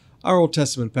Our Old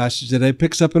Testament passage today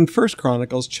picks up in 1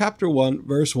 Chronicles chapter 1,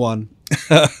 verse 1.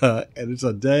 And it's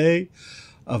a day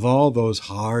of all those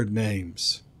hard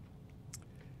names.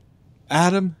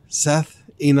 Adam, Seth,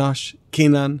 Enosh,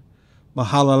 Kenan,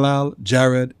 Mahalalel,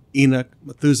 Jared, Enoch,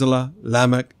 Methuselah,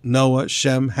 Lamech, Noah,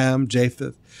 Shem, Ham,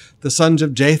 Japheth. The sons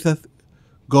of Japheth,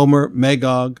 Gomer,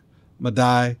 Magog,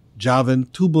 Madai, Javan,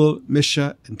 Tubal,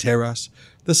 Misha, and Teras.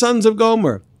 The sons of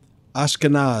Gomer,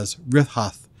 Ashkenaz,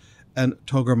 Rithhath, and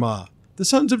Togarmah. The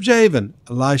sons of Javan,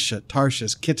 Elisha,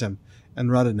 Tarshish, Kittim, and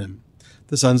Radanim.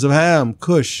 The sons of Ham,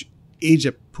 Cush,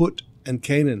 Egypt, Put, and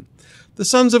Canaan. The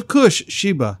sons of Cush,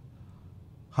 Sheba,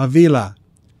 Havilah,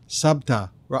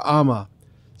 Sabta, Ra'amah,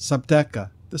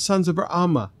 Sabteka. The sons of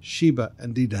Ra'amah, Sheba,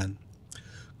 and Dedan.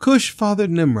 Cush fathered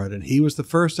Nimrod, and he was the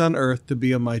first on earth to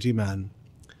be a mighty man.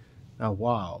 Now,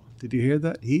 wow, did you hear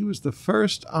that? He was the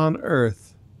first on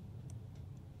earth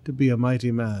to be a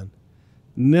mighty man.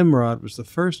 Nimrod was the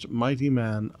first mighty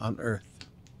man on earth.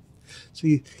 So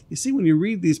you see, when you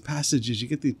read these passages, you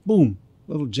get these, boom,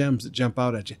 little gems that jump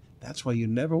out at you. That's why you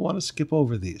never want to skip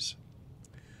over these.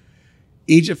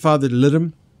 Egypt fathered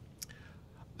Liddim,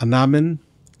 Anamin,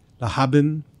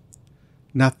 Lahabin,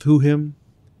 Nathuhim,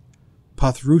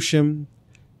 Pathrushim,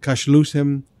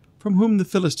 Kashlushim, from whom the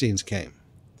Philistines came,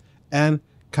 and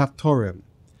Kaphtorim.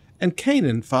 And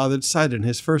Canaan fathered Sidon,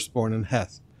 his firstborn, and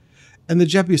Heth, and the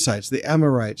Jebusites, the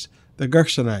Amorites, the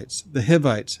Gershonites, the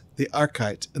Hivites, the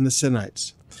Archites, and the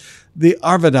Sinites, the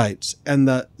Arvadites, and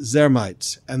the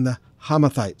Zermites, and the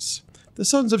Hamathites. The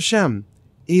sons of Shem,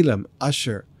 Elam,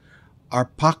 Asher,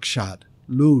 Arpachshad,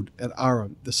 Lud, and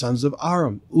Aram. The sons of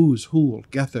Aram, Uz, Hul,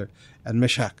 Gether, and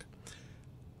Meshach.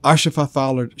 Arshapha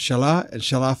fathered Shelah, and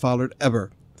Shelah fathered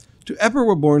Eber. To Eber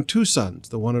were born two sons.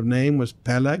 The one of name was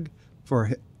Peleg,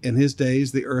 for in his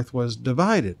days the earth was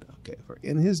divided. Okay, for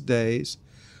in his days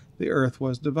the earth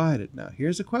was divided. Now,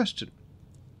 here's a question.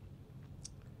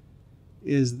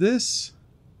 Is this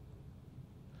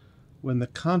when the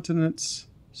continents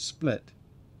split?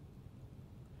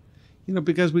 You know,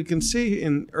 because we can see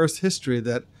in Earth's history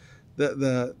that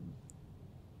the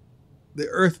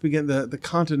Earth began, the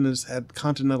continents had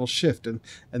continental shift, and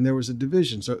there was a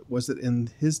division. So was it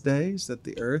in his days that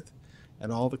the Earth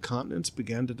and all the continents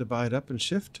began to divide up and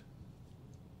shift?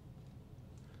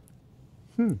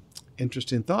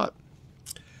 Interesting thought.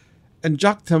 And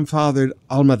Joktham fathered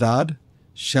Almadad,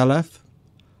 Shelef,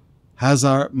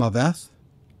 Hazar Maveth,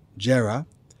 Jerah,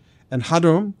 and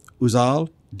Hadrom, Uzal,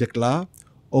 Diklah,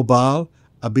 Obal,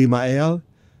 Abimael,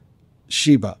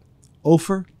 Sheba,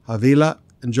 Ophir, Havilah,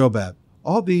 and Jobab.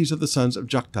 All these are the sons of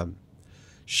Joktham.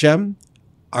 Shem,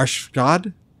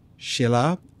 Arshad,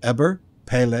 Shelah, Eber,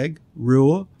 Peleg,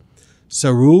 Reuel,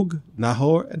 Serug,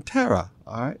 Nahor, and Terah.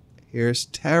 All right, here's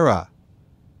Terah.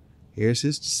 Here's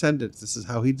his descendants. This is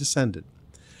how he descended.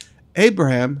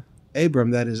 Abram,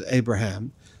 that is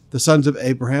Abraham, the sons of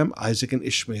Abraham, Isaac, and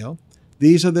Ishmael.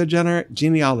 These are their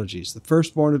genealogies. The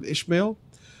firstborn of Ishmael,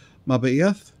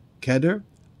 Mabaioth, Keder,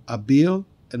 Abil,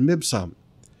 and Mibsam.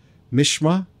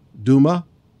 Mishma, Duma,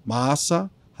 Maasa,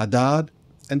 Hadad,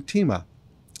 and Tema.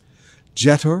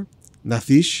 Jetur,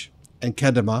 Nathish, and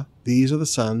Kedemah. These are the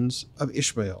sons of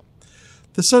Ishmael.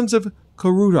 The sons of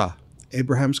Kerudah,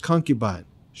 Abraham's concubine.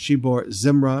 She bore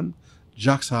Zimran,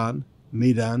 Joksan,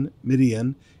 Medan,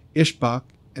 Midian, Ishbak,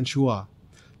 and Shua.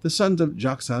 The sons of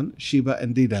Joksan, Sheba,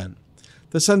 and Dedan.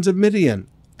 The sons of Midian,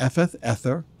 Epheth,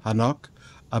 Ether, Hanok,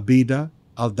 Abida,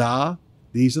 Aldah.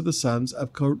 These are the sons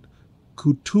of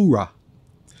Keturah.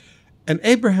 And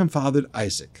Abraham fathered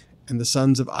Isaac, and the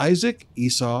sons of Isaac,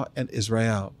 Esau, and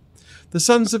Israel. The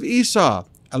sons of Esau,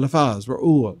 Eliphaz,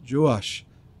 Reuel, Joash,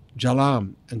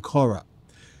 Jalam, and Korah.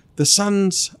 The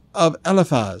sons of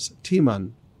Eliphaz,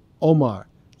 Teman, Omar,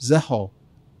 Zeho,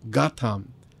 Gatam,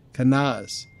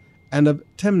 Kenaz, and of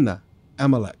Timnah,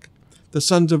 Amalek. The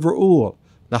sons of Reuel,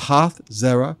 Nahath,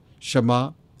 Zerah,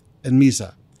 Shema, and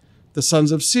Mizah. The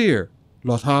sons of Seir,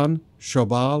 Lotan,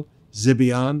 Shobal,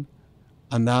 Zibeon,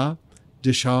 Anah,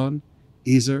 Dishon,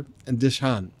 Ezer, and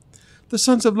Dishan. The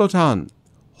sons of Lotan,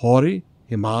 Hori,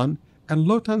 Himan, and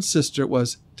Lotan's sister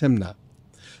was Timnah.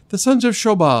 The sons of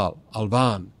Shobal,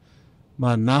 Alvan,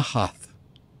 Manahath,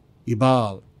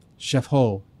 Ebal,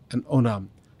 Shepho, and Onam.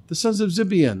 The sons of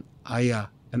Zibeon, Aya,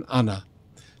 and Anna.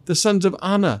 The sons of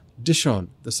Anna, Dishon.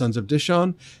 The sons of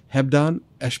Dishon, Hebdan,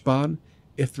 Eshban,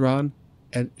 Ithran,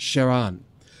 and Sheran.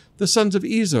 The sons of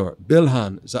Ezor,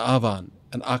 Bilhan, Zaavan,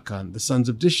 and Akan. The sons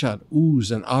of Dishan,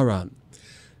 Uz, and Aran.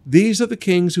 These are the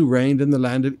kings who reigned in the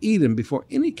land of Edom before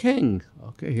any king.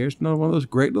 Okay, here's another one of those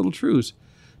great little truths.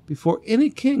 Before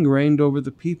any king reigned over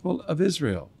the people of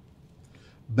Israel.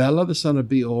 Bela, the son of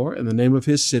Beor, and the name of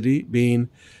his city being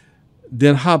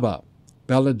Dinhaba.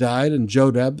 Bela died, and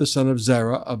Jodab, the son of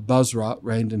Zerah of Basra,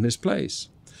 reigned in his place.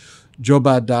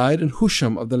 Jobab died, and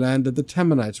Husham of the land of the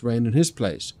Temanites reigned in his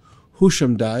place.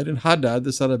 Husham died, and Hadad,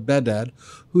 the son of Bedad,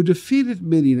 who defeated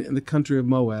Midian in the country of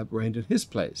Moab, reigned in his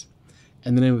place,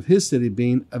 and the name of his city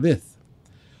being Avith.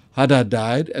 Hadad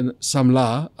died, and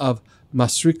Samlah of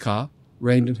Masrekah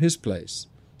reigned in his place.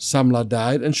 Samlah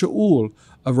died, and Shaul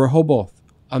of Rehoboth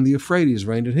on the Euphrates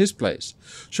reigned in his place.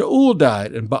 Shaul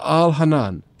died, and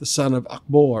Baal-Hanan, the son of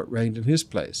Achbor, reigned in his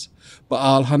place.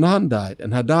 Baal-Hanan died,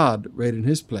 and Hadad reigned in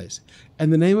his place,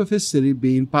 and the name of his city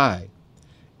being Pai.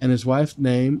 And his wife's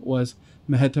name was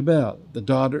Mehetabel, the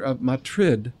daughter of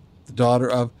Matrid, the daughter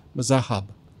of Mazahab.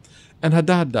 And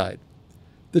Hadad died.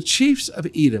 The chiefs of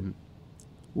Edom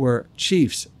were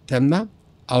chiefs Temnah,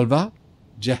 Alva,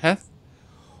 Jeheth,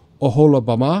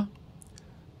 Oholabamah,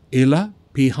 Elah,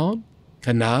 Pihon,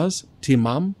 Kenaz,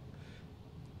 Timam,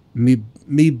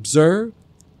 Mibzer,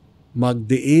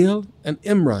 Magdiel, and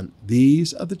Imran.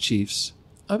 These are the chiefs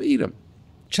of Edom.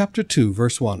 Chapter 2,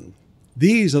 verse 1.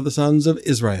 These are the sons of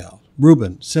Israel: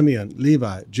 Reuben, Simeon,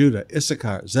 Levi, Judah,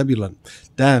 Issachar, Zebulun,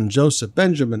 Dan, Joseph,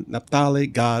 Benjamin, Naphtali,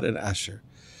 Gad, and Asher.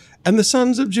 And the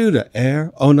sons of Judah,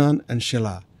 Onan, and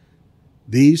Shelah.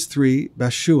 These three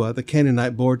Bathshua the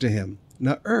Canaanite bore to him.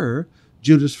 Now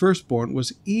Judah's firstborn,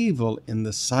 was evil in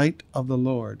the sight of the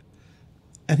Lord,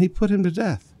 and he put him to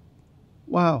death.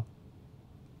 Wow.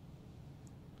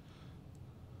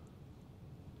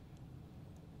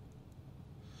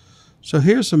 So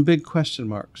here's some big question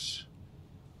marks.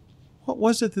 What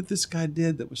was it that this guy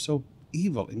did that was so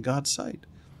evil in God's sight?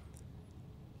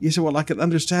 You say, well, I can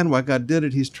understand why God did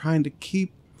it. He's trying to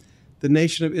keep the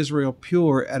nation of Israel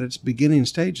pure at its beginning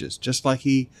stages, just like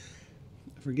he,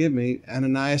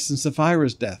 Ananias and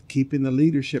Sapphira's death, keeping the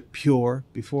leadership pure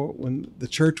before when the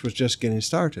church was just getting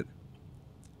started.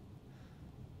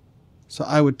 So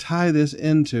I would tie this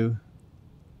into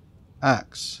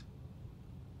Acts.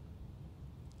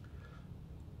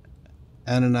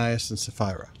 Ananias and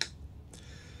Sapphira.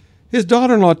 His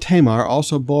daughter-in-law Tamar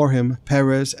also bore him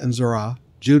Perez and Zerah.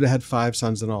 Judah had 5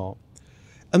 sons in all.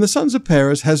 And the sons of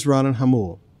Perez, Hezron and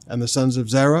Hamul. And the sons of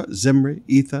Zerah, Zimri,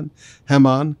 Ethan,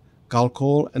 Heman,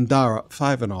 Galcol, and Dara,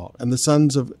 5 in all. And the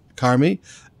sons of Carmi,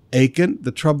 Achan,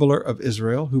 the troubler of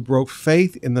Israel, who broke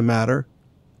faith in the matter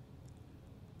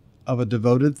of a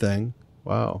devoted thing.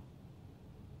 Wow.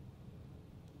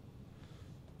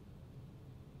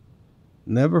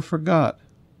 Never forgot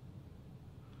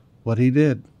what he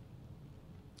did.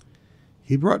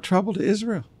 He brought trouble to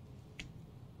Israel.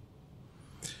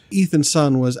 Ethan's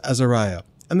son was Azariah.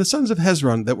 And the sons of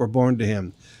Hezron that were born to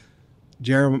him,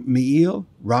 Jerahmeel,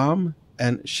 Ram,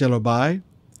 and Shelobai.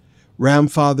 Ram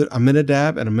fathered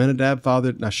Aminadab, and Aminadab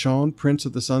fathered Nahshon, prince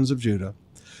of the sons of Judah.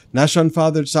 Nahshon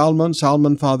fathered Salmon,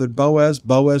 Salmon fathered Boaz,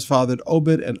 Boaz fathered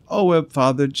Obed, and Obed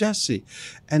fathered Jesse.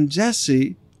 And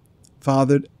Jesse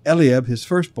fathered Eliab, his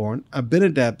firstborn,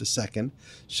 Abinadab the second,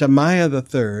 Shemaiah the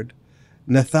third,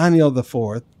 Nathaniel the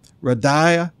fourth,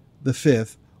 Radiah the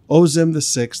fifth, Ozim the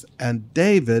sixth, and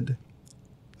David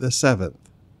the seventh.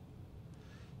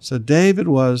 So David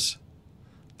was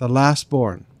the last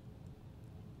born.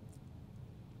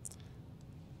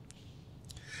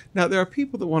 Now, there are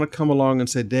people that want to come along and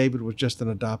say David was just an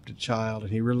adopted child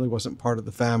and he really wasn't part of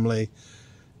the family,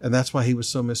 and that's why he was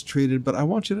so mistreated. But I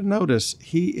want you to notice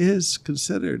he is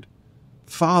considered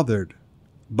fathered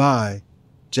by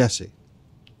Jesse.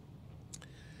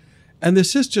 And the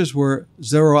sisters were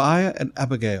Zeruiah and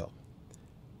Abigail.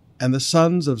 And the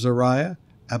sons of Zeruiah,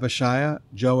 Abishai,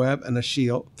 Joab, and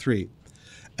Ashiel, 3.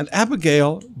 And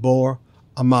Abigail bore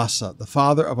Amasa. The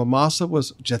father of Amasa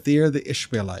was Jether the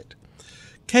Ishmaelite.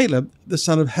 Caleb, the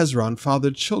son of Hezron,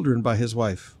 fathered children by his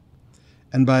wife,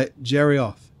 and by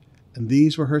Jerioth. And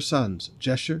these were her sons,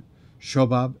 Jesher,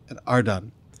 Shobab, and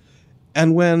Ardan.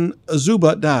 And when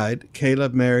Azubah died,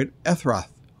 Caleb married Ethrath,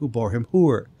 who bore him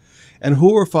Hur. And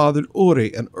Hur fathered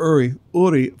Uri, and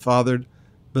Uri fathered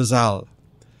Bezalel.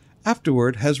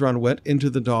 Afterward, Hezron went into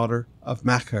the daughter of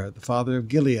Machir, the father of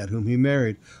Gilead, whom he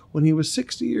married when he was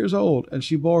 60 years old, and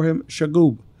she bore him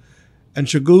Shagub. And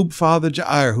Shagub fathered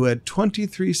Jair, who had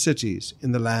 23 cities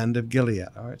in the land of Gilead.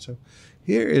 All right, so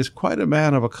here is quite a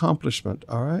man of accomplishment,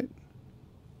 all right?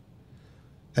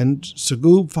 And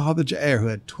Shagub fathered Jair, who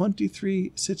had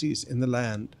 23 cities in the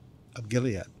land of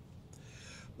Gilead.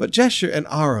 But Jesher and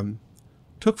Aram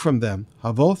took from them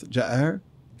Havoth, Jair,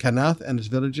 Kanath, and his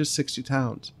villages, 60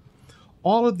 towns.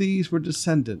 All of these were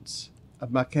descendants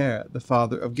of Machir, the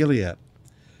father of Gilead.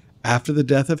 After the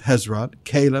death of Hezron,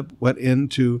 Caleb went in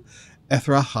to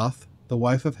Ethrahath, the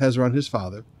wife of Hezron his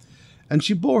father, and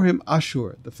she bore him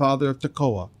Ashur, the father of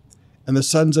Tekoa. And the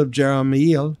sons of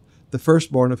Jerahmeel, the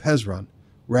firstborn of Hezron,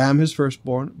 Ram his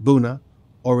firstborn, Bunah,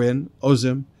 Orin,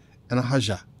 Ozim, and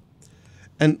Ahijah.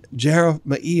 And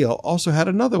Jerahmeel also had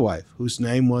another wife, whose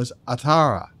name was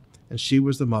Atara, and she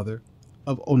was the mother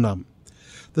of Onam.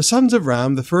 The sons of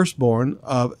Ram, the firstborn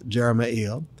of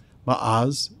Jerahmeel,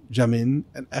 Maaz, Jamin,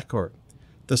 and Echor.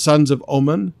 The sons of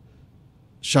Oman,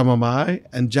 Shamamai,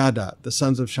 and Jada. The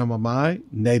sons of Shamamai,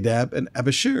 Nadab, and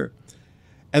Abishur.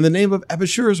 And the name of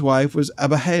Abishur's wife was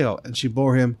Abihail, and she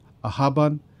bore him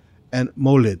Ahaban and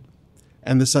Molid.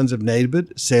 And the sons of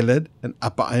Nadab, Seled, and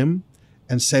Appaim,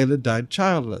 and Seled died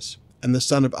childless. And the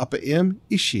son of Appaim,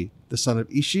 Ishi. The son of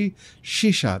Ishi,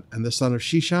 Shishan. And the son of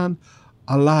Shishan,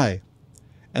 Alai.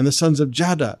 And the sons of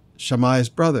Jada, Shammai's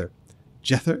brother,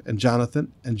 Jether and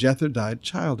Jonathan, and Jether died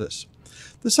childless.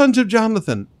 The sons of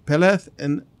Jonathan, Peleth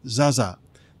and Zaza.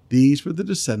 These were the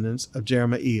descendants of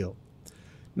Jerahmeel.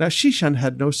 Now Shishan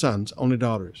had no sons, only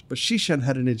daughters, but Shishan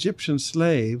had an Egyptian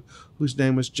slave whose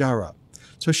name was Jarrah.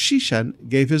 So Shishan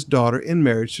gave his daughter in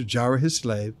marriage to Jarrah his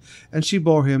slave, and she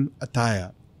bore him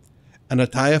Attiah. And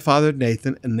Attiah fathered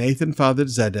Nathan, and Nathan fathered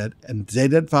Zeded, and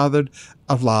Zeded fathered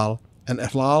Ahlal, and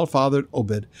Ahlal fathered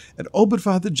Obed, and Obed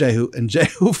fathered Jehu, and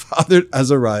Jehu fathered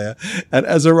Azariah, and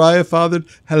Azariah fathered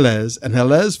Helez, and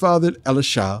Helez fathered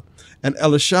Elisha, and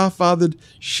Elisha fathered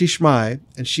Shishmai,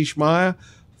 and Shishmai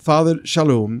fathered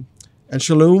Shallum, and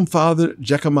Shallum fathered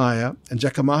Jechamiah, and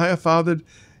Jechamiah fathered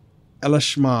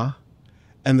Elishma,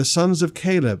 and the sons of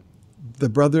Caleb, the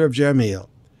brother of Jerahmeel,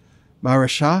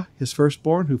 Marashah, his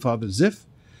firstborn, who fathered Ziph,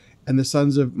 and the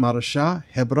sons of Marashah,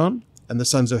 Hebron, and the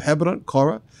sons of Hebron,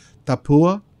 Korah,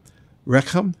 Tapua,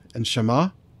 Rechem, and Shema.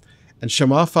 And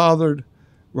Shema fathered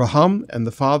Raham, and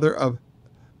the father of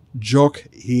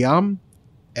Jorkhiam,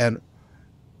 and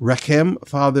Rechem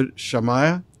fathered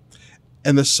Shemaiah.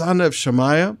 And the son of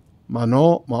Shemaiah,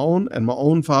 Maon, and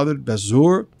Maon fathered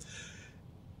Bezur.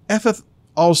 Epheth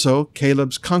also,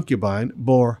 Caleb's concubine,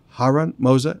 bore Haran,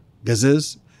 Moza,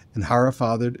 Gaziz, and Hara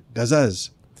fathered Gazez.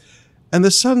 And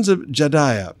the sons of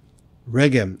Jediah,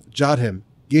 Regem, Jadhim,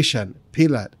 Gishan,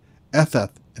 Pilat,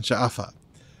 Etheth, and Sha'apha.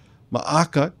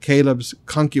 Ma'akah, Caleb's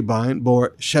concubine, bore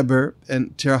Sheber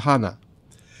and Tirhana.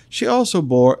 She also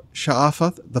bore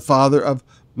Sha'aphath, the father of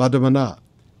Madamenah,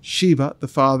 Sheba, the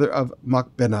father of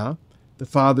Machbenah, the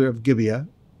father of Gibeah,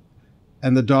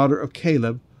 and the daughter of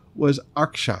Caleb was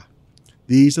Arksha.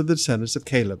 These are the descendants of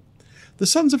Caleb. The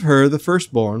sons of Hur, the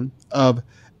firstborn of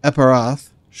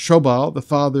Eparath, Shobal, the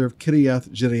father of Kiriath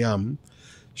Jearim,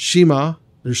 Shema,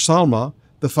 or Salma,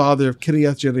 the father of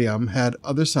Kiriath Jearim, had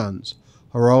other sons,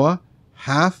 Haroah,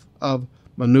 half of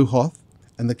Manuhoth,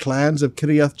 and the clans of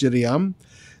Kiriath Jearim,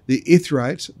 the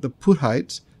Ithrites, the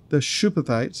Puthites, the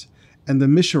Shupathites, and the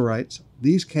Misharites.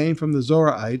 These came from the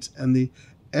Zoraites and the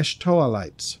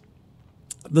Eshtoalites.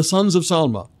 The sons of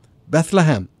Salma,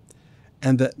 Bethlehem,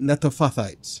 and the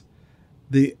Netophathites,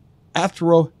 the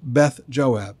Athro-Beth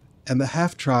Joab, and the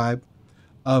half-tribe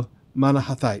of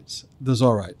Manahathites, the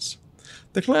Zorites.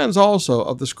 The clans also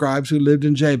of the scribes who lived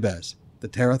in Jabez, the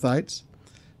Terathites,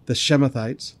 the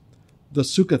Shemathites, the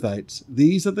Sukathites.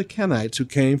 These are the Kenites who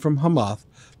came from Hamath,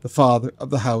 the father of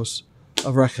the house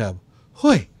of Rechab.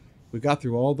 Hoy! We got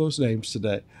through all those names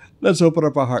today. Let's open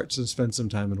up our hearts and spend some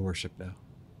time in worship now.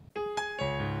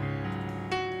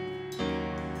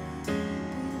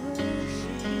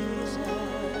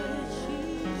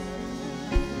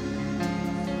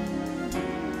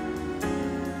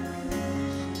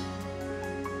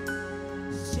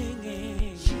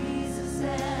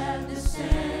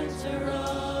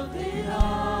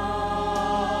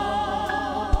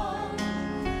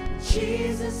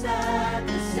 Jesus at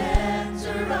the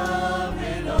center of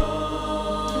it all.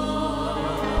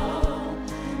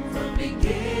 From beginning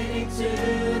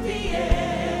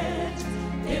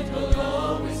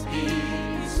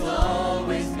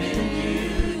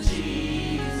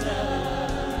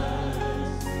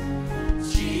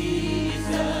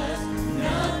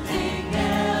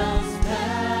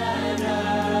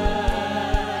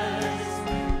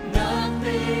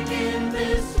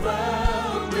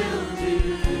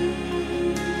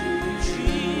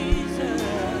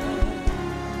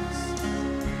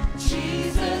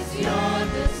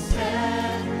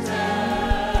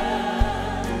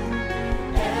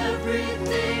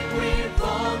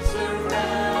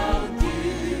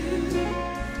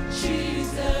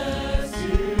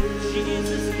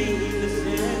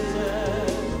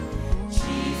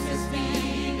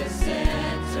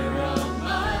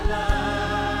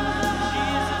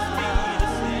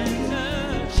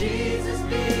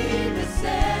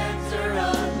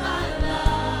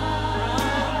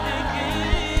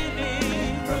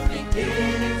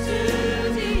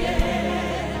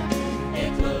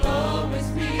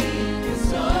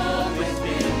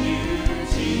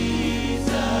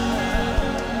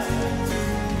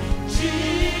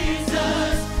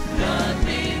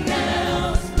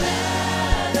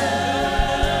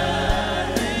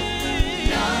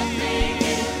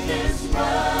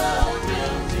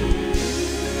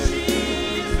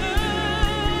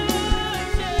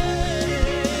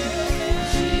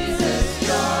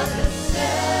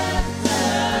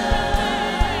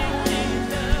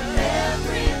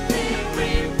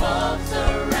arms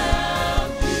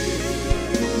around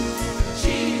you.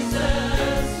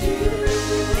 Jesus, you.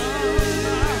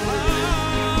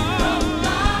 From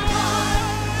my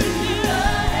heart to the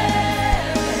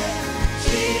heavens,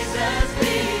 Jesus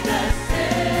be the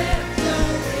center.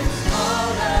 It's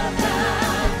all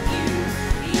about you.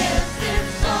 Yes,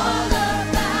 it's all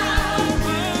about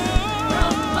you.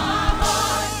 From my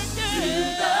heart to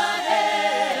the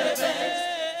heavens,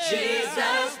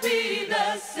 Jesus be the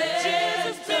center.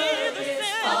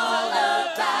 It's all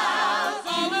about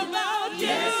you.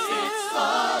 Yes, it's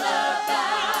all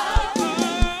about you.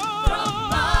 From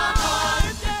my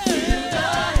heart to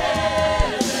the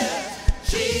heavens,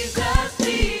 Jesus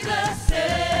be the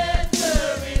center.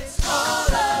 It's all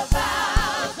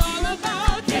about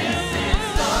you. Yes,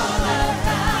 it's all about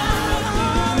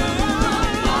you.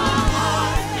 From my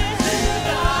heart to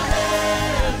the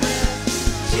heavens,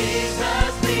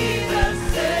 Jesus be the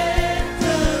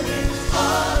center. It's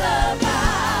all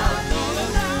about you.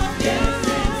 Yes,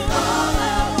 it's all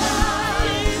about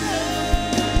you.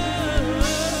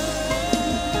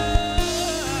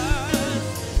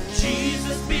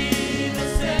 Jesus be the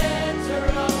center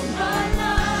of my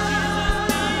life.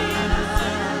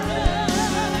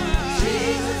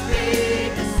 Jesus be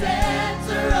the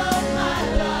center of my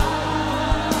life.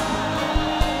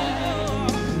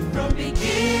 From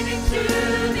beginning to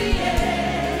the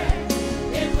end,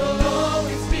 it will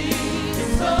always be,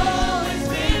 it's always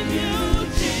been you,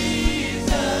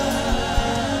 Jesus.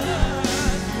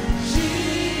 Jesus.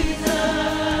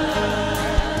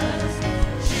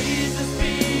 Jesus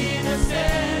be the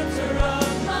center of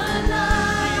my life.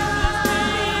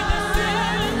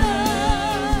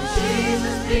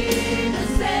 Jesus be the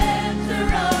center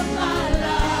of my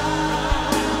life.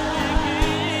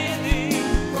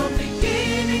 From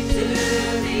beginning to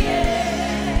the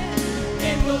end,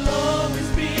 it will always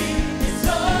be, it's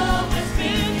always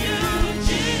been you,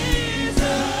 Jesus.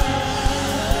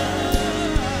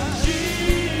 Jesus.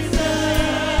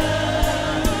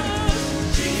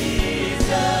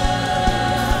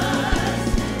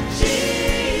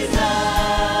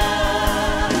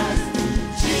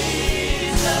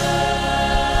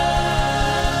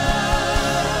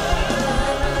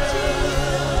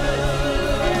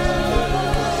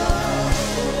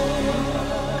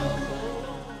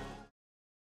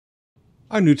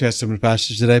 Our New Testament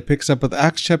passage today picks up with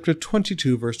Acts chapter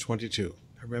 22, verse 22.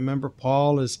 Remember,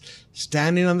 Paul is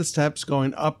standing on the steps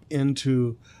going up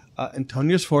into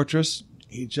Antonius Fortress.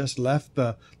 He just left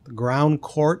the ground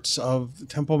courts of the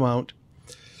Temple Mount,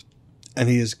 and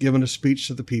he has given a speech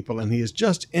to the people, and he has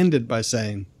just ended by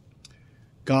saying,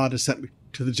 God has sent me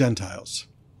to the Gentiles.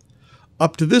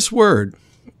 Up to this word,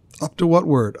 up to what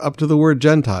word? Up to the word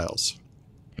Gentiles.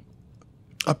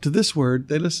 Up to this word,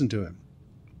 they listened to him.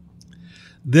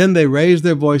 Then they raised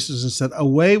their voices and said,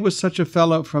 away with such a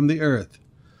fellow from the earth,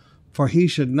 for he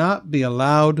should not be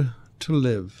allowed to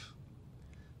live.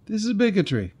 This is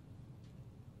bigotry.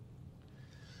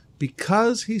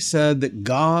 Because he said that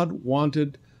God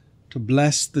wanted to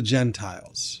bless the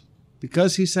Gentiles,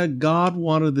 because he said God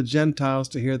wanted the Gentiles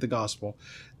to hear the gospel,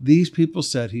 these people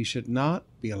said he should not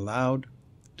be allowed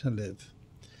to live.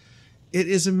 It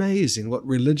is amazing what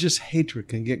religious hatred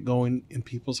can get going in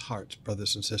people's hearts,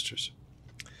 brothers and sisters.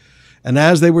 And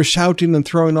as they were shouting and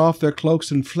throwing off their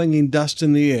cloaks and flinging dust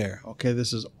in the air, okay,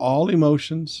 this is all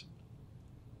emotions,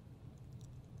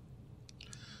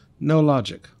 no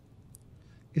logic.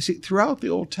 You see, throughout the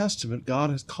Old Testament,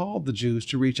 God has called the Jews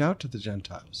to reach out to the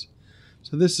Gentiles.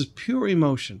 So this is pure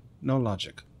emotion, no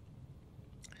logic.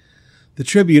 The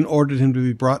tribune ordered him to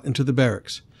be brought into the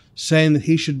barracks, saying that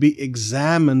he should be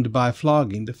examined by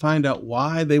flogging to find out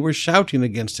why they were shouting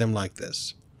against him like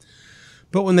this.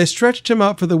 But when they stretched him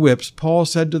out for the whips, Paul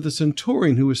said to the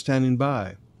centurion who was standing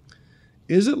by,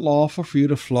 is it lawful for you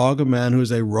to flog a man who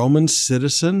is a Roman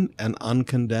citizen and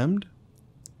uncondemned?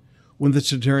 When the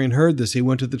centurion heard this, he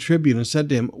went to the tribune and said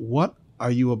to him, what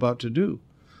are you about to do?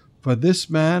 For this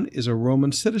man is a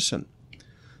Roman citizen.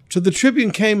 So the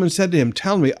tribune came and said to him,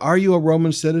 tell me, are you a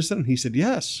Roman citizen? He said,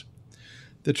 yes.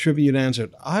 The tribune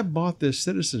answered, I bought this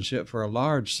citizenship for a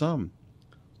large sum.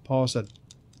 Paul said,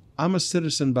 I'm a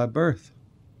citizen by birth.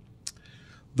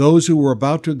 Those who were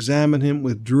about to examine him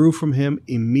withdrew from him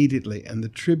immediately, and the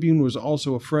tribune was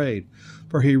also afraid,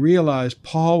 for he realized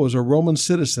Paul was a Roman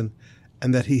citizen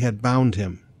and that he had bound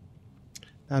him.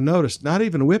 Now notice, not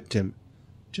even whipped him,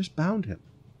 just bound him.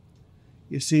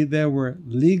 You see, there were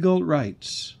legal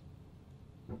rights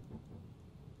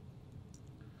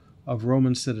of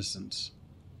Roman citizens.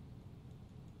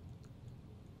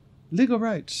 Legal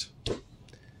rights.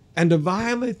 And to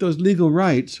violate those legal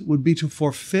rights would be to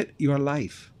forfeit your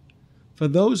life. For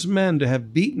those men to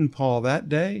have beaten Paul that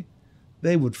day,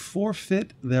 they would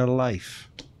forfeit their life.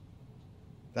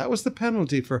 That was the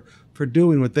penalty for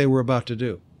doing what they were about to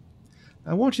do.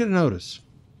 I want you to notice,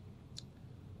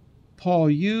 Paul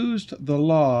used the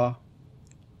law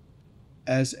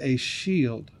as a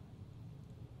shield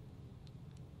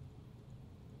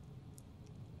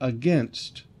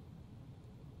against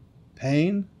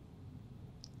pain,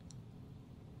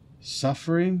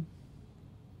 suffering,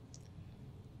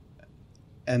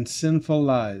 and sinful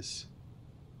lies.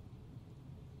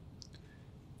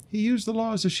 He used the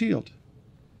law as a shield.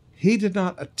 He did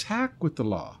not attack with the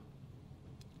law.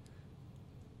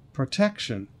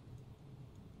 Protection,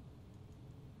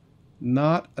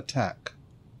 not attack.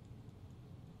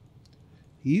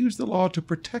 He used the law to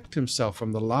protect himself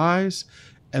from the lies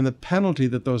and the penalty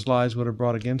that those lies would have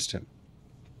brought against him.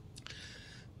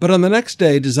 But on the next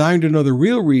day, desiring to know the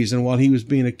real reason while he was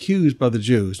being accused by the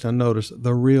Jews, now notice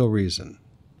the real reason,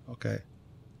 okay?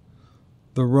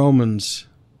 The Romans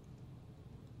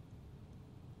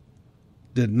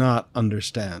did not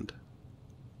understand.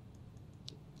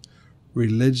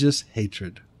 Religious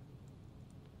hatred.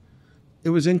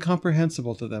 It was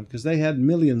incomprehensible to them because they had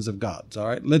millions of gods, all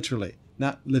right? Literally.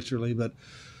 Not literally, but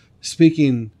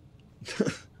speaking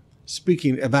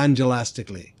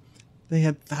evangelistically. They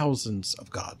had thousands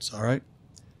of gods, all right?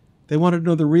 They wanted to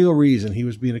know the real reason he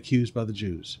was being accused by the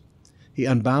Jews. He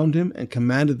unbound him and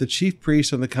commanded the chief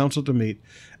priests and the council to meet,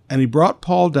 and he brought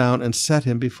Paul down and set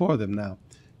him before them. Now,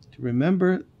 to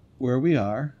remember where we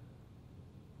are,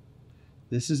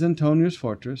 this is Antonia's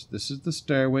fortress. This is the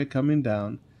stairway coming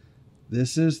down.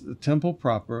 This is the temple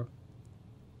proper.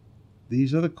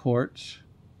 These are the courts.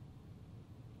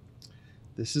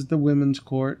 This is the women's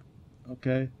court,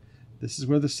 okay? This is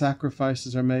where the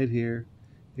sacrifices are made here.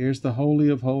 Here's the Holy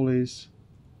of Holies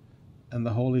and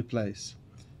the holy place.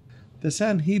 The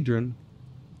Sanhedrin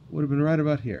would have been right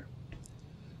about here.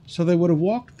 So they would have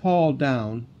walked Paul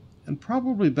down and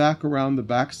probably back around the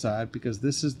backside, because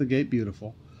this is the gate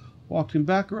beautiful, walked him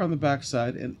back around the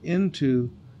backside and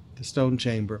into the stone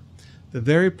chamber, the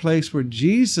very place where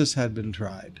Jesus had been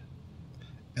tried.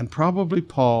 And probably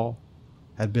Paul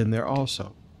had been there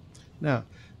also. Now,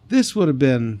 this would have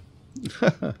been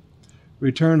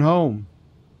return home.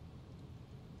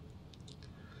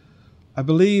 I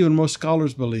believe, and most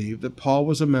scholars believe, that Paul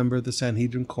was a member of the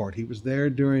Sanhedrin court. He was there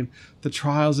during the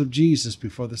trials of Jesus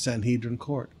before the Sanhedrin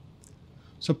court.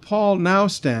 So Paul now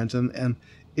stands, and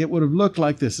it would have looked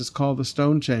like this. It's called the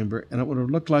stone chamber, and it would have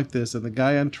looked like this, and the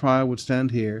guy on trial would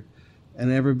stand here,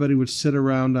 and everybody would sit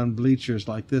around on bleachers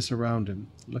like this around him,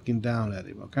 looking down at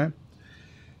him, okay?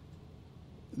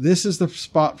 This is the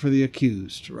spot for the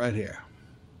accused, right here.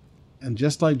 And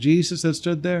just like Jesus had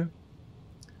stood there,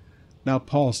 now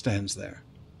Paul stands there.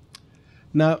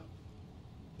 Now,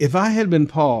 if I had been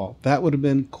Paul, that would have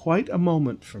been quite a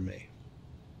moment for me.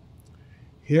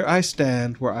 Here I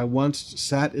stand where I once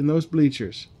sat in those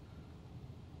bleachers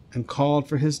and called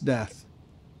for his death.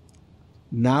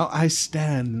 Now I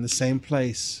stand in the same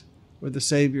place where the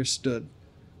Savior stood,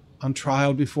 on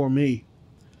trial before me.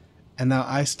 And now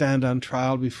I stand on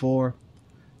trial before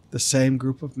the same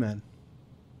group of men.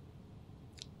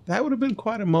 That would have been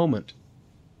quite a moment.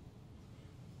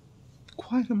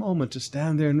 Quite a moment to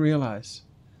stand there and realize,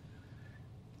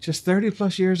 just 30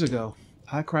 plus years ago,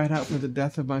 I cried out for the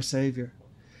death of my Savior.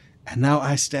 And now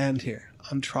I stand here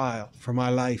on trial for my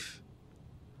life,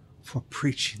 for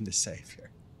preaching the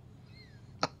Savior.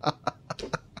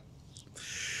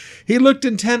 He looked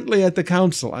intently at the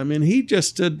council. I mean, he just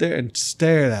stood there and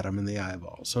stared at them in the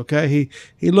eyeballs, okay?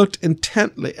 He looked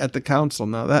intently at the council.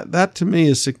 Now, that to me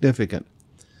is significant.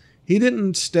 He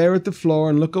didn't stare at the floor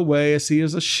and look away as he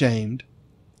is ashamed.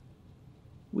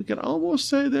 We can almost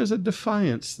say there's a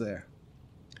defiance there.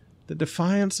 The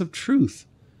defiance of truth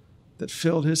that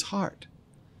filled his heart.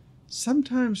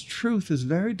 Sometimes truth is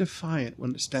very defiant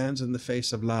when it stands in the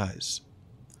face of lies.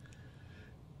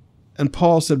 And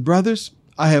Paul said, brothers,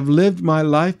 I have lived my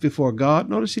life before God.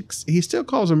 Notice he still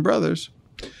calls them brothers.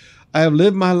 I have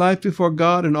lived my life before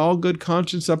God in all good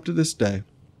conscience up to this day.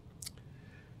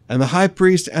 And the high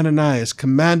priest Ananias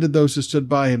commanded those who stood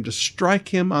by him to strike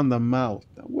him on the mouth.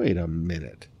 Now, wait a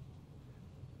minute.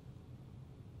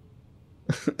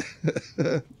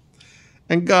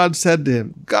 And God said to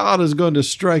him, God is going to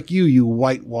strike you, you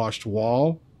whitewashed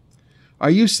wall. Are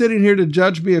you sitting here to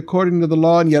judge me according to the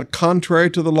law, and yet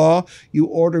contrary to the law, you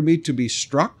order me to be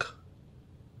struck?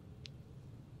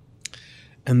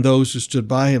 And those who stood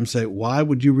by him say, why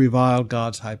would you revile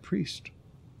God's high priest?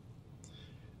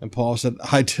 And Paul said,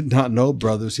 I did not know,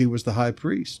 brothers, he was the high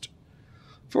priest.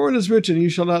 For it is written, you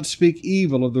shall not speak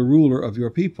evil of the ruler of your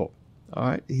people. All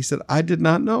right. He said, I did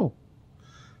not know.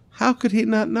 How could he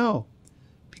not know?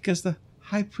 Because the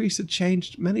high priest had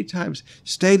changed many times,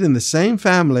 stayed in the same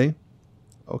family,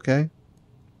 okay?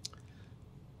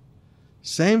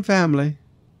 Same family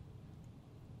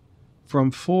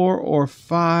from 4 or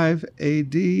 5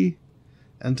 AD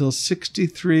until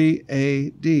 63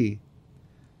 AD.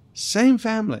 Same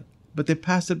family, but they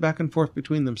passed it back and forth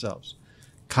between themselves.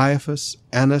 Caiaphas,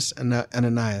 Annas, and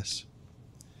Ananias.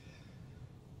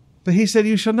 But he said,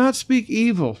 you shall not speak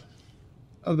evil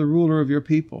of the ruler of your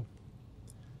people.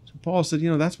 So Paul said,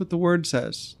 that's what the word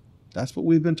says. That's what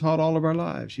we've been taught all of our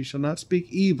lives. You shall not speak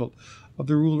evil of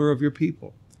the ruler of your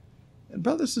people. And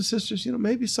brothers and sisters,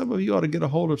 maybe some of you ought to get a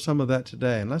hold of some of that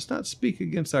today. And let's not speak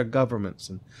against our governments,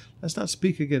 and let's not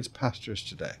speak against pastors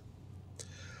today.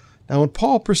 Now, when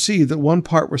Paul perceived that one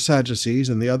part were Sadducees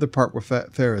and the other part were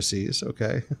Pharisees,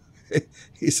 okay,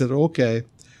 he said, okay,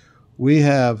 we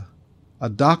have a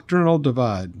doctrinal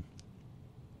divide.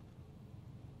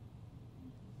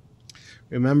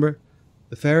 Remember,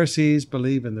 the Pharisees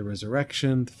believe in the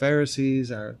resurrection. The Pharisees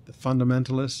are the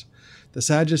fundamentalists. The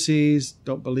Sadducees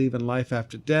don't believe in life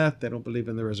after death. They don't believe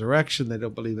in the resurrection. They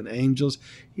don't believe in angels.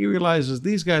 He realizes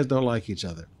these guys don't like each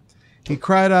other. He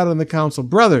cried out in the council,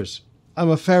 brothers, I'm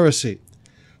a Pharisee,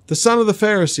 the son of the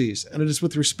Pharisees, and it is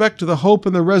with respect to the hope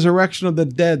and the resurrection of the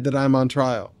dead that I am on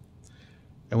trial.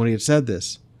 And when he had said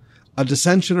this, a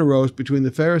dissension arose between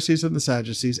the Pharisees and the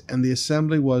Sadducees, and the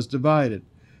assembly was divided.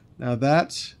 Now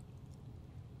that's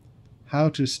how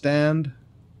to stand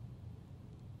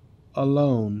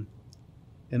alone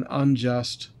in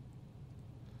unjust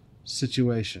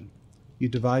situation. You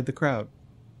divide the crowd.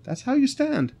 That's how you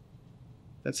stand.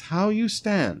 That's how you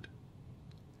stand.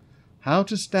 How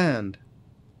to stand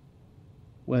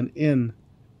when in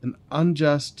an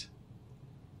unjust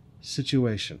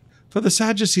situation. For the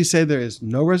Sadducees say there is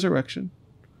no resurrection,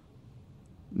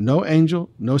 no angel,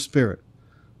 no spirit.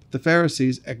 But the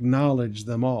Pharisees acknowledge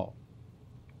them all.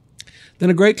 Then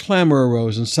a great clamor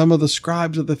arose, and some of the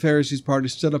scribes of the Pharisees' party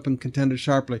stood up and contended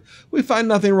sharply. We find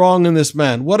nothing wrong in this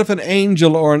man. What if an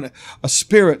angel or a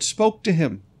spirit spoke to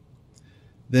him?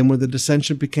 Then when the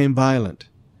dissension became violent,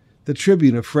 the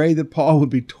tribune, afraid that Paul would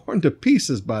be torn to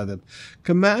pieces by them,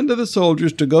 commanded the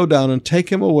soldiers to go down and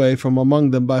take him away from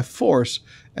among them by force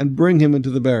and bring him into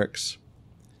the barracks.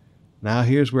 Now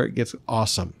here's where it gets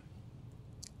awesome.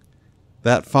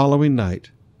 That following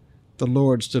night, the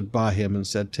Lord stood by him and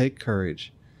said, take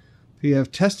courage. For you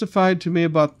have testified to me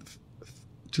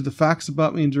to the facts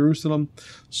about me in Jerusalem,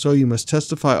 so you must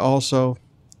testify also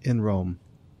in Rome.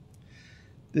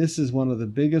 This is one of the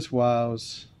biggest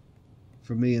wows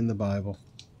for me in the Bible.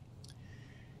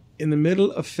 In the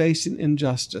middle of facing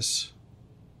injustice,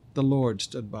 the Lord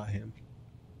stood by him.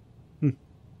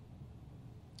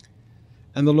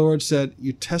 And the Lord said,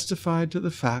 you testified to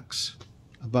the facts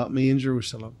about me in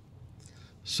Jerusalem,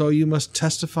 so you must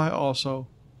testify also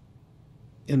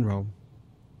in Rome.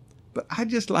 But I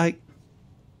just like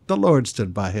the Lord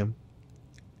stood by him.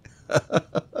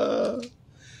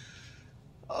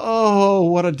 Oh,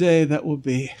 what a day that will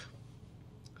be.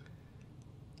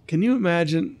 Can you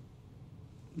imagine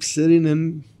sitting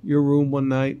in your room one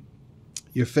night,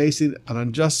 you're facing an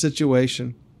unjust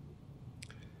situation,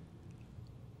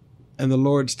 and the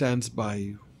Lord stands by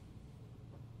you,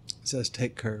 says,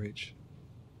 take courage.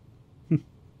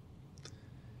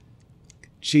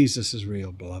 Jesus is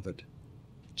real, beloved.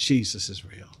 Jesus is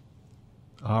real.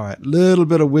 All right, little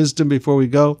bit of wisdom before we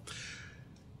go.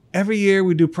 Every year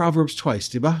we do Proverbs twice,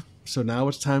 diba? So now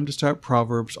it's time to start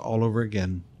Proverbs all over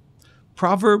again.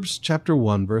 Proverbs chapter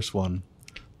 1, verse 1.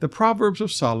 The Proverbs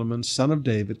of Solomon, son of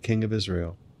David, king of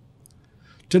Israel.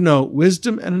 To know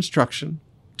wisdom and instruction,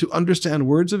 to understand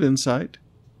words of insight,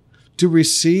 to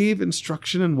receive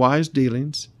instruction in wise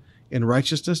dealings, in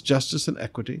righteousness, justice, and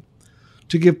equity,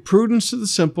 to give prudence to the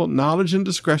simple, knowledge and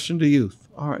discretion to youth.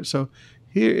 All right, so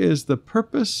here is the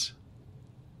purpose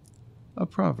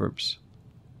of Proverbs.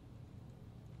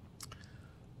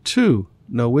 2,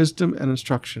 know wisdom and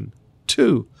instruction.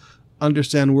 2,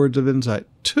 understand words of insight.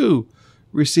 2,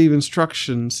 receive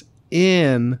instructions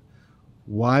in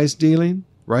wise dealing,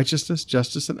 righteousness,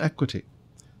 justice, and equity.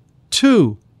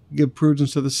 2, give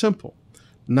prudence to the simple,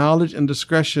 knowledge and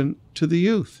discretion to the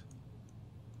youth.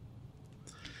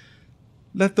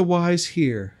 Let the wise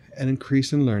hear and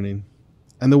increase in learning,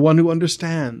 and the one who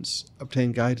understands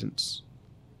obtain guidance.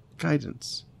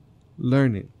 Guidance,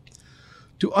 learning.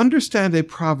 To understand a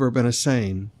proverb and a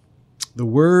saying, the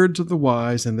words of the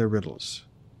wise and their riddles.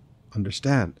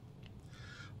 Understand.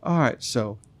 All right,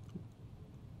 so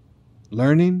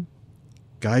learning,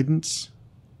 guidance,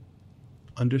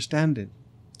 understanding.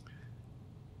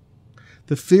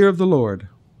 The fear of the Lord,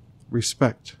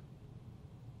 respect.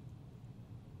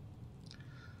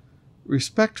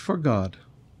 Respect for God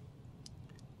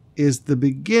is the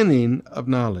beginning of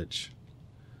knowledge.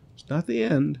 It's not the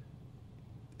end.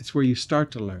 It's where you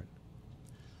start to learn.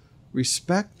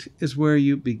 Respect is where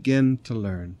you begin to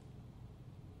learn.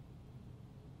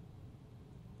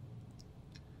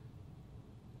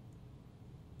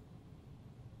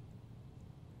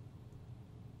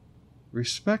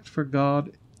 Respect for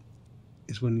God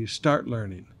is when you start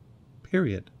learning,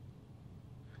 period.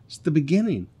 It's the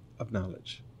beginning of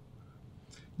knowledge.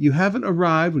 You haven't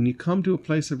arrived when you come to a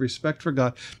place of respect for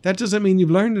God. That doesn't mean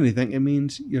you've learned anything. It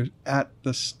means you're at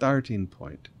the starting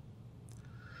point.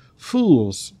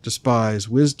 Fools despise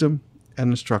wisdom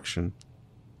and instruction.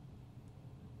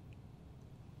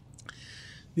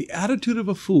 The attitude of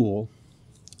a fool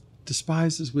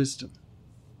despises wisdom.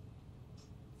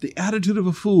 The attitude of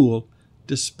a fool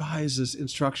despises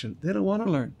instruction. They don't want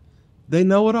to learn. They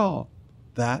know it all.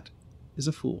 That is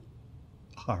a fool.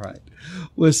 All right.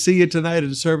 We'll see you tonight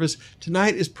in service.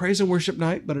 Tonight is praise and worship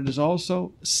night, but it is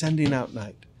also sending out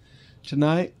night.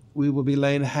 Tonight, we will be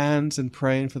laying hands and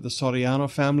praying for the Soriano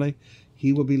family.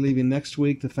 He will be leaving next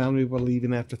week. The family will be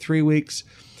leaving after 3 weeks,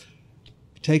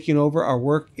 taking over our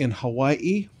work in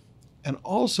Hawaii. And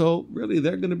also, really,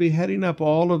 they're going to be heading up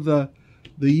all of the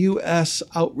U.S.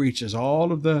 outreaches,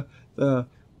 all of the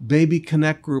Baby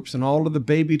Connect groups and all of the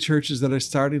baby churches that are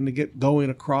starting to get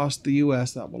going across the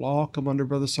U.S. That will all come under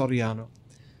Brother Soriano.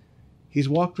 He's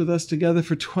walked with us together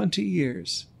for 20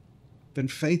 years. Been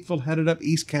faithful, headed up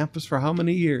East Campus for how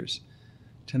many years?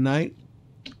 Tonight,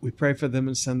 we pray for them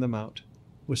and send them out.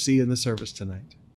 We'll see you in the service tonight.